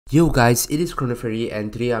Yo guys, it is CrushedPixel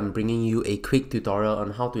and today I'm bringing you a quick tutorial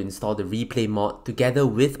on how to install the replay mod together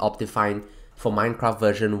with OPTIFINE for Minecraft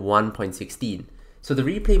version 1.16. So the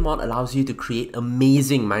replay mod allows you to create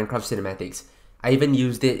amazing Minecraft cinematics. I even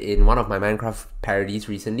used it in one of my Minecraft parodies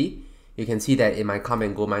recently. You can see that in my Come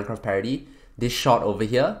and Go Minecraft parody, this shot over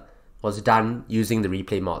here was done using the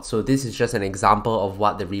replay mod. So this is just an example of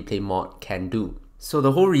what the replay mod can do. So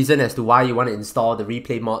the whole reason as to why you want to install the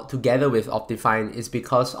replay mod together with OPTIFINE is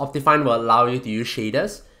because OPTIFINE will allow you to use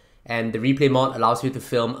shaders and the replay mod allows you to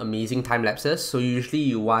film amazing time lapses. So usually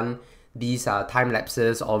you want these time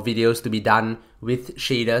lapses or videos to be done with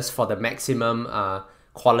shaders for the maximum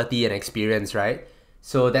quality and experience, right?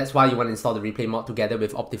 So that's why you want to install the replay mod together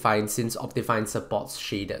with OPTIFINE since OPTIFINE supports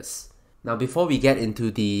shaders. Now before we get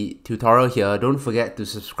into the tutorial here, don't forget to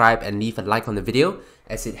subscribe and leave a like on the video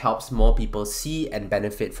as it helps more people see and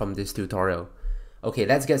benefit from this tutorial. Okay,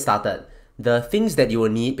 let's get started. The things that you will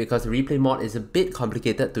need, because the replay mod is a bit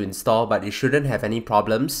complicated to install but you shouldn't have any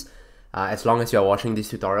problems as long as you're watching this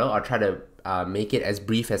tutorial. I'll try to make it as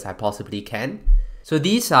brief as I possibly can. So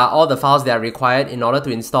these are all the files that are required in order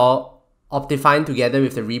to install OPTIFINE together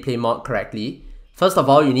with the replay mod correctly. First of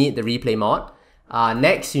all, you need the replay mod.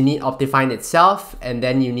 Next, you need OPTIFINE itself, and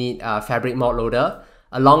then you need Fabric Mod Loader,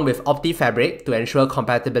 along with OptiFabric to ensure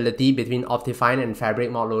compatibility between OPTIFINE and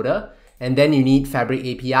Fabric Mod Loader. And then you need Fabric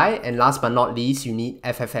API, and last but not least, you need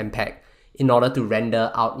FFmpeg in order to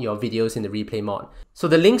render out your videos in the replay mod. So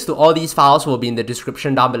the links to all these files will be in the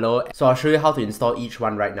description down below. So I'll show you how to install each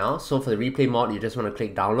one right now. So for the replay mod, you just want to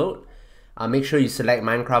click download. Make sure you select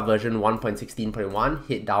Minecraft version 1.16.1,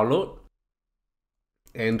 hit download.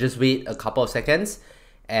 And just wait a couple of seconds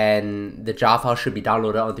and the jar file should be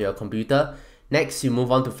downloaded onto your computer. Next, you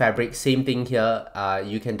move on to Fabric. Same thing here.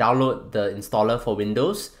 You can download the installer for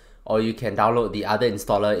Windows, or you can download the other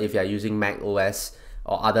installer if you're using Mac OS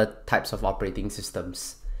or other types of operating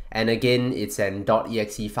systems. And again, it's an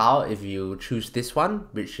 .exe file if you choose this one,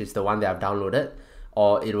 which is the one that I've downloaded,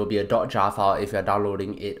 or it will be a .jar file if you're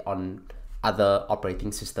downloading it on other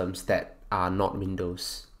operating systems that are not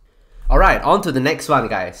Windows. Alright, on to the next one,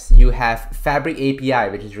 guys. You have Fabric API,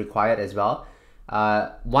 which is required as well.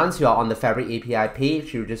 Once you are on the Fabric API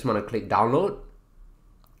page, you just want to click download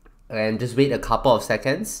and just wait a couple of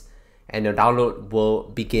seconds and your download will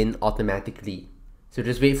begin automatically. So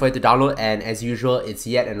just wait for it to download, and as usual, it's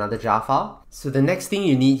yet another jar file. So the next thing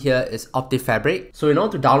you need here is OptiFabric. So in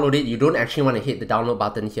order to download it, you don't actually want to hit the download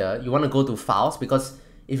button here. You want to go to files, because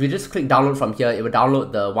if you just click download from here, it will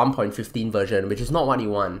download the 1.15 version, which is not what you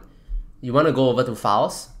want. You want to go over to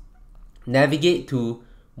files, navigate to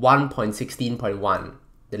 1.16.1,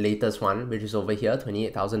 the latest one, which is over here,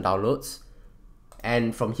 28,000 downloads.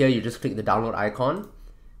 And from here, you just click the download icon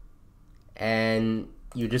and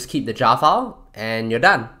you just keep the jar file and you're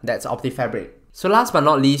done. That's OptiFabric. So last but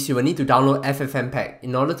not least, you will need to download FFmpeg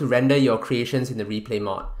in order to render your creations in the replay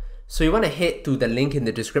mod. So you want to head to the link in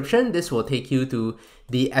the description. This will take you to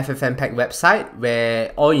the FFmpeg website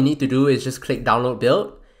where all you need to do is just click download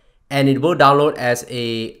build. And it will download as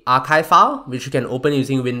a archive file, which you can open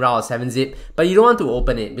using WinRAR or 7-zip, but you don't want to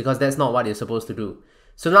open it because that's not what you're supposed to do.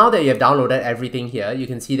 So now that you have downloaded everything here, you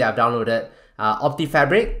can see that I've downloaded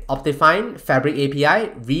OptiFabric, OPTIFINE, Fabric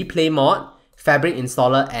API, Replay Mod, Fabric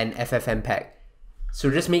Installer, and FFmpeg. So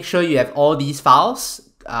just make sure you have all these files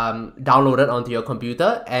downloaded onto your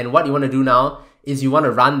computer, and what you want to do now is you want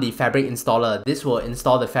to run the Fabric Installer. This will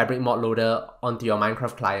install the Fabric Mod Loader onto your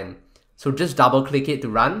Minecraft client. So just double click it to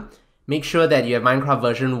run. Make sure that you have Minecraft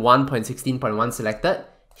version 1.16.1 selected,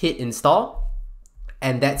 hit install,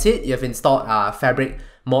 and that's it. You have installed Fabric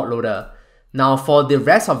Mod Loader. Now for the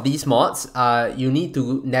rest of these mods, you need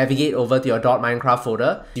to navigate over to your .minecraft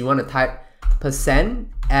folder. You want to type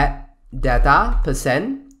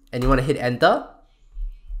 %appdata% and you want to hit enter.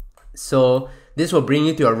 So this will bring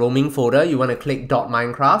you to your roaming folder. You want to click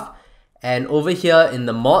 .minecraft, and over here in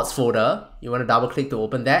the mods folder, you want to double click to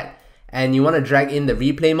open that. And you want to drag in the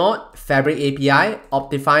replay mod, Fabric API,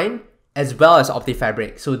 OPTIFINE, as well as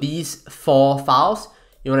OptiFabric. So these 4 files,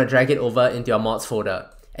 you want to drag it over into your mods folder.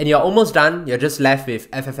 And you're almost done. You're just left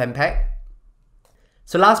with FFmpeg.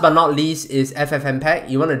 So last but not least is FFmpeg.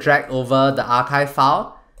 You want to drag over the archive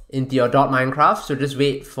file into your .minecraft. So just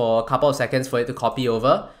wait for a couple of seconds for it to copy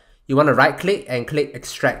over. You want to right click and click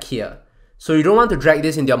extract here. So you don't want to drag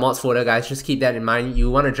this into your mods folder, guys. Just keep that in mind.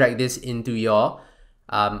 You want to drag this into your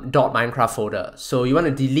 .minecraft folder. So you want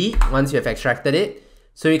to delete once you have extracted it.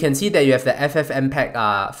 So you can see that you have the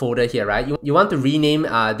FFmpeg folder here, right? You want to rename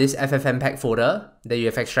this FFmpeg folder that you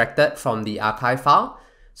have extracted from the archive file.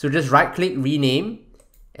 So just right click, rename,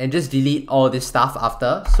 and just delete all this stuff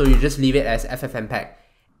after. So you just leave it as FFmpeg.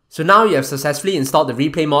 So now you have successfully installed the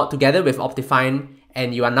replay mod together with OPTIFINE,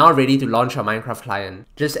 and you are now ready to launch your Minecraft client.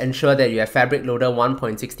 Just ensure that you have Fabric Loader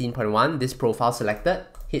 1.16.1, this profile selected,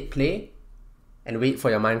 hit play, and wait for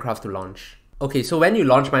your Minecraft to launch. Okay, so when you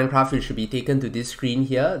launch Minecraft, you should be taken to this screen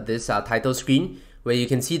here, this title screen, where you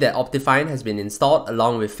can see that OPTIFINE has been installed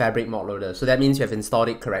along with Fabric Mod Loader. So that means you have installed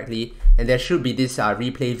it correctly, and there should be this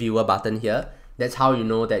replay viewer button here. That's how you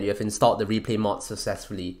know that you have installed the replay mod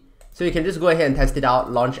successfully. So you can just go ahead and test it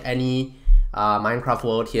out, launch any Minecraft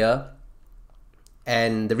world here,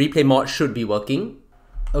 and the replay mod should be working.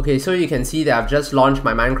 Okay, so you can see that I've just launched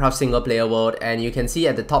my Minecraft single player world, and you can see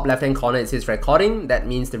at the top left hand corner it says recording. That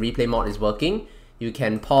means the replay mod is working. You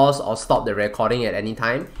can pause or stop the recording at any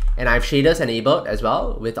time, and I have shaders enabled as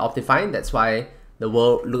well with OPTIFINE. That's why the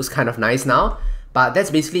world looks kind of nice now. But that's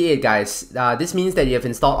basically it, guys. This means that you have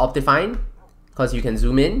installed OPTIFINE because you can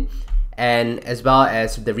zoom in, and as well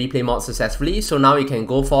as the replay mod successfully. So now you can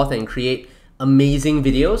go forth and create amazing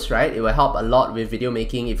videos, right? It will help a lot with video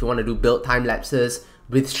making if you want to do build time lapses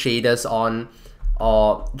with shaders on,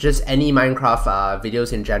 or just any Minecraft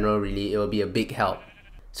videos in general. Really, it will be a big help.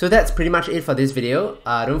 So that's pretty much it for this video.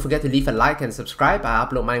 Don't forget to leave a like and subscribe. I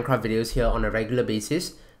upload Minecraft videos here on a regular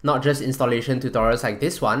basis, not just installation tutorials like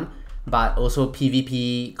this one, but also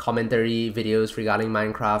PvP commentary videos regarding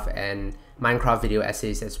Minecraft and Minecraft video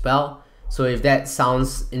essays as well. So if that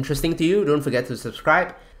sounds interesting to you, don't forget to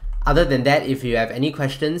subscribe. Other than that, if you have any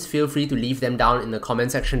questions, feel free to leave them down in the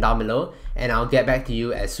comment section down below, and I'll get back to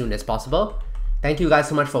you as soon as possible. Thank you guys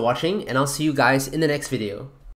so much for watching, and I'll see you guys in the next video.